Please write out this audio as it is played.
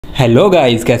Hello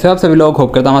guys, कैसे हो आप सभी लोग।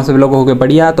 होप करता हूँ आप सभी लोग हो गए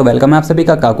बढ़िया। तो वेलकम है आप सभी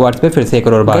का काकू आर्ट्स पे फिर से एक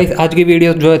और बार। गाइस आज की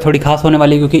वीडियो जो है थोड़ी खास होने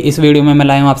वाली है, क्योंकि इस वीडियो में मैं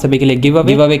लाया हूँ आप सभी के लिए गिव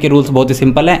अवे के रूल्स बहुत ही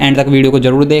सिंपल है। एंड तक वीडियो को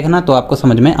जरूर देखना तो आपको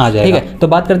समझ में आ जाएगा। ठीक है, तो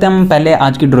बात करते हैं हम पहले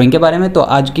आज की ड्रॉइंग के बारे में। तो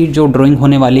आज की जो ड्रॉइंग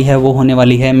होने वाली है वो होने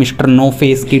वाली है मिस्टर नो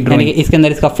फेस की ड्रॉइंग। इसके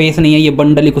अंदर इसका फेस नहीं है, ये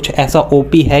बंडल ही कुछ ऐसा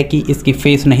ओपी है कि इसकी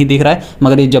फेस नहीं दिख रहा है,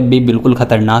 मगर ये जब भी बिल्कुल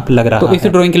खतरनाक लग रहा है। तो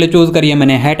इस ड्रॉइंग के लिए चूज करिए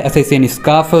मैंने hat, assassin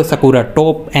scarf, sakura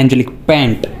top, angelic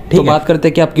pant. तो बात करते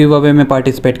हैं कि आप गिव अवे में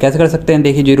पार्टिसिपेट कैसे कर सकते हैं।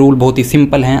 देखिए जी, रूल बहुत ही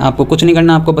सिंपल हैं, आपको कुछ नहीं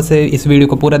करना, आपको बस इस वीडियो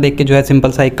को पूरा देख के जो है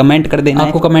सिंपल सा एक कमेंट कर देना।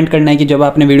 आपको कमेंट करना है कि जब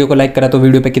आपने वीडियो को लाइक करा तो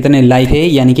वीडियो पे कितने लाइक है,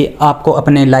 यानी कि आपको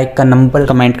अपने लाइक का नंबर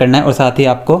कमेंट करना है और साथ ही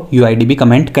आपको यूआईडी भी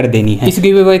कमेंट कर देनी है। इस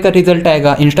गिव अवे का रिजल्ट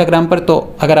आएगा इंस्टाग्राम पर,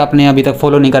 तो अगर आपने अभी तक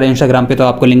फॉलो नहीं करा इंस्टाग्राम पे तो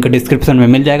आपको लिंक डिस्क्रिप्शन में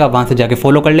मिल जाएगा, वहां से जाके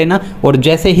फॉलो कर लेना। और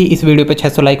जैसे ही इस वीडियो पे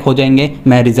 600 लाइक हो जाएंगे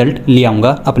मैं रिजल्ट ले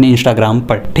आऊंगा अपने इंस्टाग्राम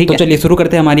पर। ठीक है, तो चलिए शुरू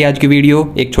करते हैं हमारी आज की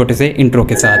वीडियो एक छोटे से इंट्रो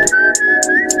के साथ।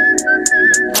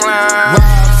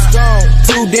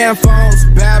 Two damn phones,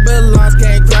 Babylon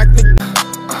can't crack the.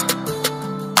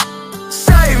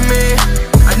 Save me,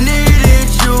 I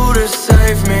needed you to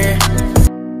save me.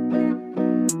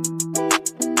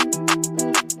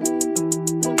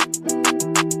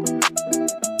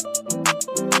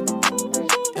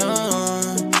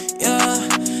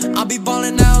 I'll be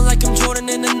ballin' out like I'm Jordan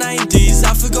in the 90s.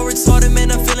 I forgo retarded,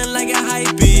 man, I'm feeling like a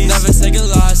hype beast. Never take a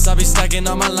loss, I'll be stacking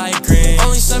on my light green.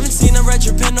 Only 17, I'm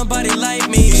retropin', nobody like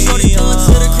me. Shorty pulling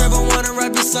to the crib, I want her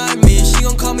right beside me. She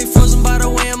gon' call me frozen by the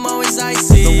way I'm always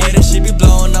icy. The way that she be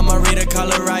blowing, I'ma read her,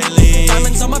 call her Riley.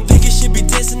 Diamonds on my pinky, she be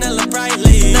dancing hella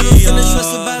brightly. Never finna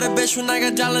trust about a bitch when I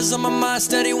got dollars on my mind.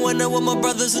 Steady winning with my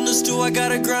brothers in the stew, I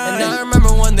gotta grind. And I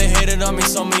remember when they hated on me,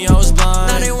 told me I was blind.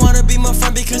 Now they wanna be my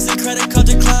friend because their credit card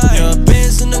declined. Yeah,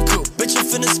 bands in the coupe, bitch, I'm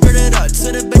finna spirit it up.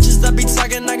 To the bitches that be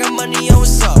talking, I got money, on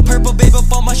what's up. Purple babe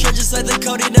up on my shirt just like the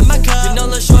codeine in my cup. You know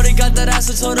lil' shorty got that ass,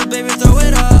 I told her baby throw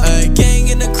it up. Gang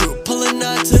in the crew, pulling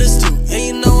up to the stoop. And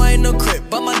you know I ain't no crip,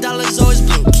 but my dollar's always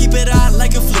blue. Keep it out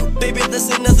like a flute, baby, this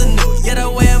ain't nothing new. Yeah, the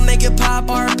way I make it pop,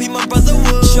 R.I.P. my brother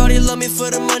Woo. Shorty love me for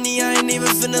the money, I ain't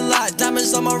even finna lie.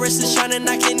 Diamonds on my wrist is shining,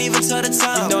 I can't even tell the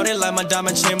time. You know they like my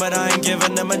diamond chain, but I ain't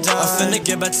giving them a dime. I'm finna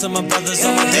get back to my brothers,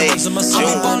 all my demons and my souls.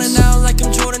 I be ballin' out like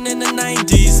I'm Jordan in the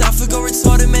 90s. I forgo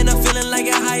retarded, man, I'm feeling like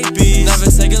a hype beast. Never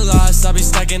take a loss, I be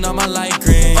stacking on my light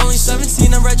green. Only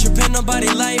 17, I'm retropin', nobody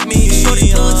like me.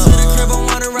 Shorty pulling to the crib, I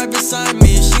want her right beside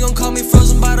me. She gon' call me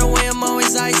frozen by the way I'm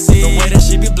always icy. The way that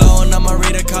she be blowing, I'ma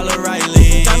read her, call her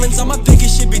Riley. Diamonds on my pinky,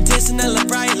 she be dancing hella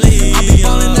brightly. I be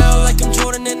ballin' out like I'm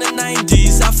Jordan in the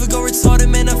 90s. I forgo retarded,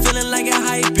 man, I'm feeling like a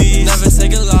hype beast. Never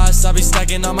take a loss, I be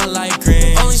stacking on my light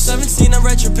green. Only 17, I'm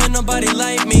retropin', nobody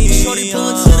like me. Shorty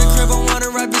pulling to the crib, I want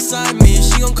her right beside me.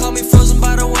 She gon' call me frozen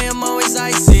by the way I'm always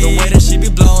icy. The way that she be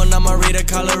blowing, I'ma read her,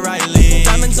 call her Riley.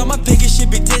 Diamonds on my pinky, she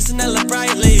be dancing hella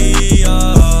brightly.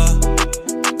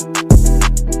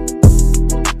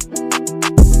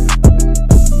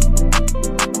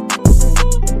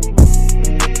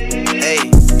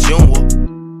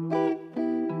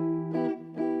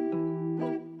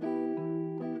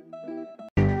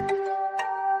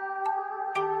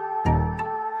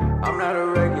 I'm not a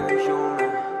regular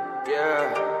human,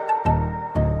 yeah.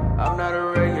 I'm not a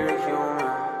regular human,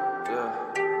 yeah.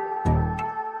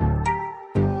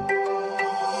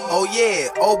 Oh yeah,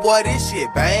 oh boy, this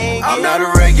shit bang. I'm not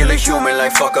a regular human,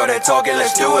 like fuck all that talking,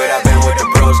 let's do it. I've been with the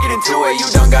bros, get into it. You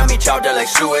done got me chopped up like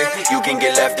suet. You can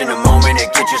get left in a moment and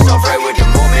get yourself right with the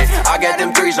movement. I got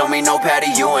them threes on me, no Patty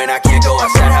Ewing. I can't go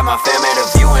outside, have my fam at a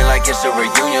viewing like it's a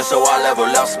reunion. So I level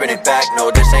up, spin it back.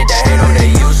 No, this ain't that hate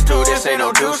they used to. This ain't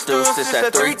no deuce deuce, this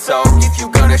that three talk. If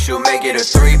you gonna shoot, make it a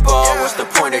 3-ball. What's the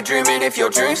point of dreaming if your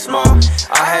dream's small?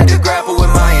 I had to grapple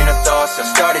with my inner thoughts. I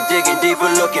started digging deeper,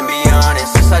 looking beyond. And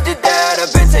since I did that,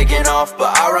 I've been taking off.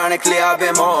 But ironically, I've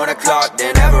been more on the clock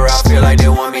than ever. I feel like they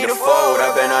want me to fold.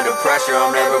 I've been under pressure,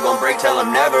 I'm never gonna break, tell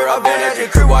them never. I've been at the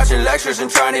crib watching lectures and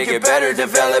trying to get better,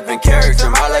 developing character.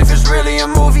 My life is really a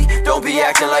movie, don't be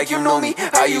acting like you knew me.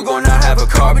 How you gonna not have a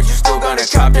car, but you still gonna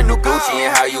cop the new Gucci?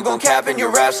 And how you gonna cap in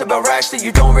your raps about racks that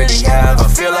you don't really have? I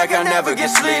feel like I never get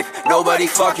sleep, nobody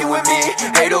fucking with me.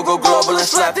 Hate'll go global and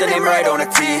slap the name right on the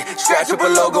T. Scratch up a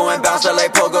logo and bounce out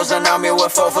like pogos. And I'm here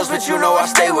with fofos, but you know I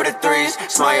stay with the threes.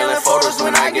 Smiling photos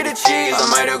when I get a cheese. I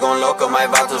might have gone loco, my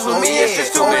vatos with me. It's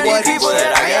just too many people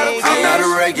that I gotta please. I'm not a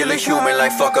regular human,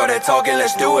 like fuck all that talking,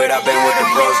 let's do it. I've been with the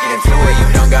bros, get into it. You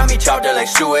done got me chopped up like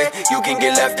suet. You can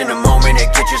get left in a moment and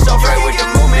get yourself right with the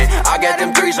movement. I got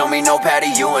them threes on me, no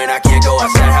Patty Ewing. I can't go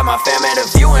outside, have my my fam at a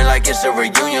viewing like it's a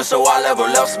reunion, so I level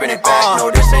up, spin it back.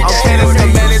 No, this ain't okay, that. It's the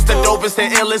menace, the dopest, the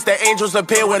illest. The angels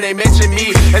appear when they mention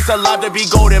me. It's alive to be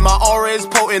golden. My aura is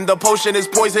potent. The potion is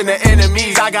poison to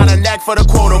enemies. I got a knack for the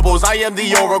quotables. I am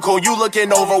the oracle. You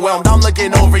looking overwhelmed. I'm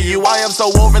looking over you. I am so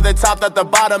over the top that the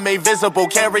bottom ain't visible.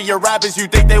 Carry your rappers, you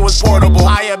think they was portable.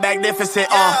 I am magnificent.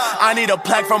 I need a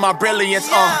plaque for my brilliance.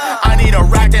 I need a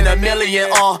rack and a million.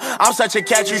 I'm such a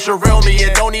cat, you should reel me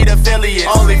in. Don't need affiliate.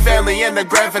 Only family in the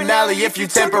grand finale. If you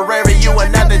temporary, you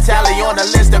another tally on the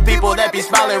list of people that be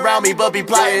smiling around me, but be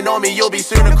plotting on me. You'll be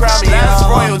soon to crown me. That's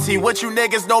royalty. What you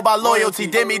niggas know about loyalty?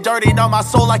 Did me dirty, numb my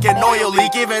soul like an oil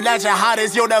leak. Even at your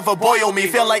hottest, you'll never boil me.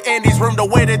 Feel like Andy's room the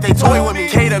way that they toy with me.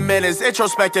 K to minutes,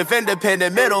 introspective,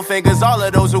 independent, middle fingers. All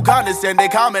of those who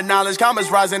condescended, common knowledge, comments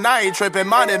rising. I ain't tripping,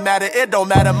 minded matter, it don't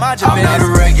matter. Mind your I'm business.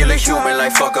 not a regular human,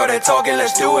 like fuck all that talking,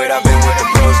 let's do it. I've been with the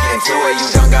bros, getting to it. You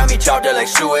done got me chopped up like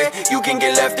suet. You can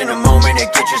get left in a moment and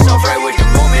get yourself right with the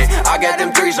movement. I got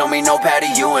them threes on me, no Patty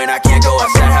Ewing. I can't go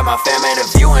outside, have my fam at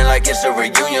a viewing like it's a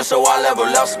reunion, so I level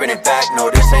up, spin it back. No,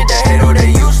 this ain't the hate or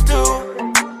they used to.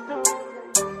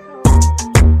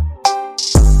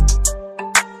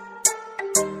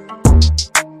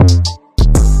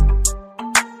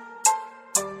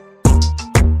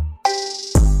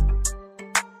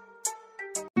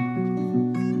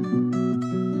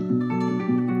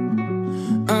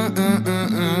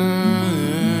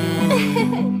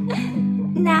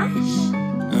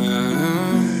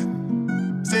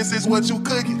 Since it's what you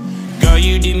cooking. Girl,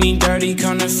 you did me dirty,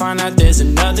 come to find out there's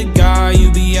another guy.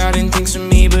 You be out and things for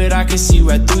me, but I can see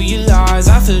right through your lies.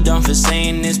 I feel dumb for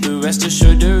saying this, but rest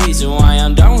assured the reason why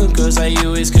I'm done with girls like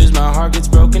you is cause my heart gets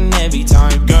broken every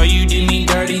time. Girl, you did me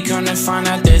dirty, come to find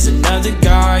out there's another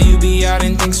guy. You be out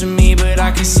and things for me, but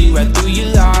I can see right through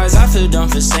your lies. I feel dumb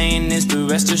for saying this, but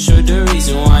rest assured the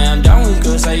reason why I'm done with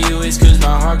girls like you is cause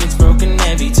my heart gets broken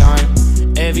every time.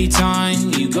 Every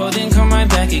time you go, then come right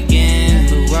back again.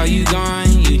 But while you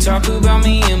gone, you talk about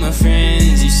me and my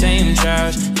friends. You say I'm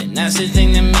trash, and that's the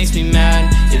thing that makes me mad.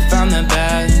 If I'm that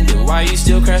bad, then why you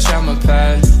still crash out my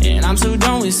path? And I'm so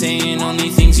done with saying only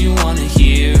things you wanna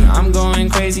hear. I'm going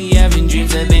crazy, having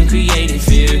dreams that been created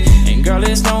fear. And girl,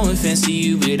 it's no offense to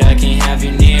you, but I can't have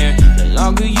you near. The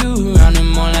longer you around, the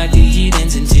more like the heat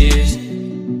ends in tears.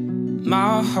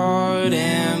 My heart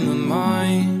and my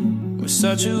mind was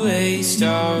such a waste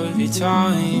of your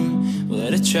time.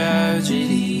 What a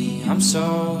tragedy, I'm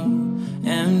so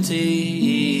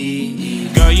empty.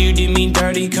 Girl, you did me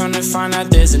dirty, come to find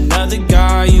out there's another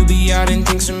guy. You be out and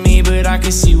things for me, but I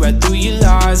can see right through your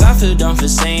lies. I feel dumb for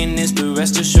saying this, but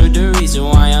rest assured the reason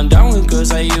why I'm done with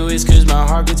girls like you is cause my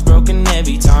heart gets broken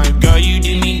every time. Girl, you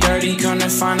did me dirty, come to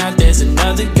find out there's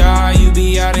another guy. You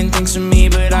be out and things for me,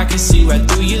 but I can see right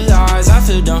through your lies. I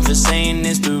feel dumb for saying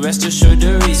this, but rest assured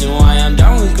the reason why I'm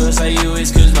done with girls like you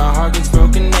is cause my heart gets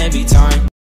broken every time.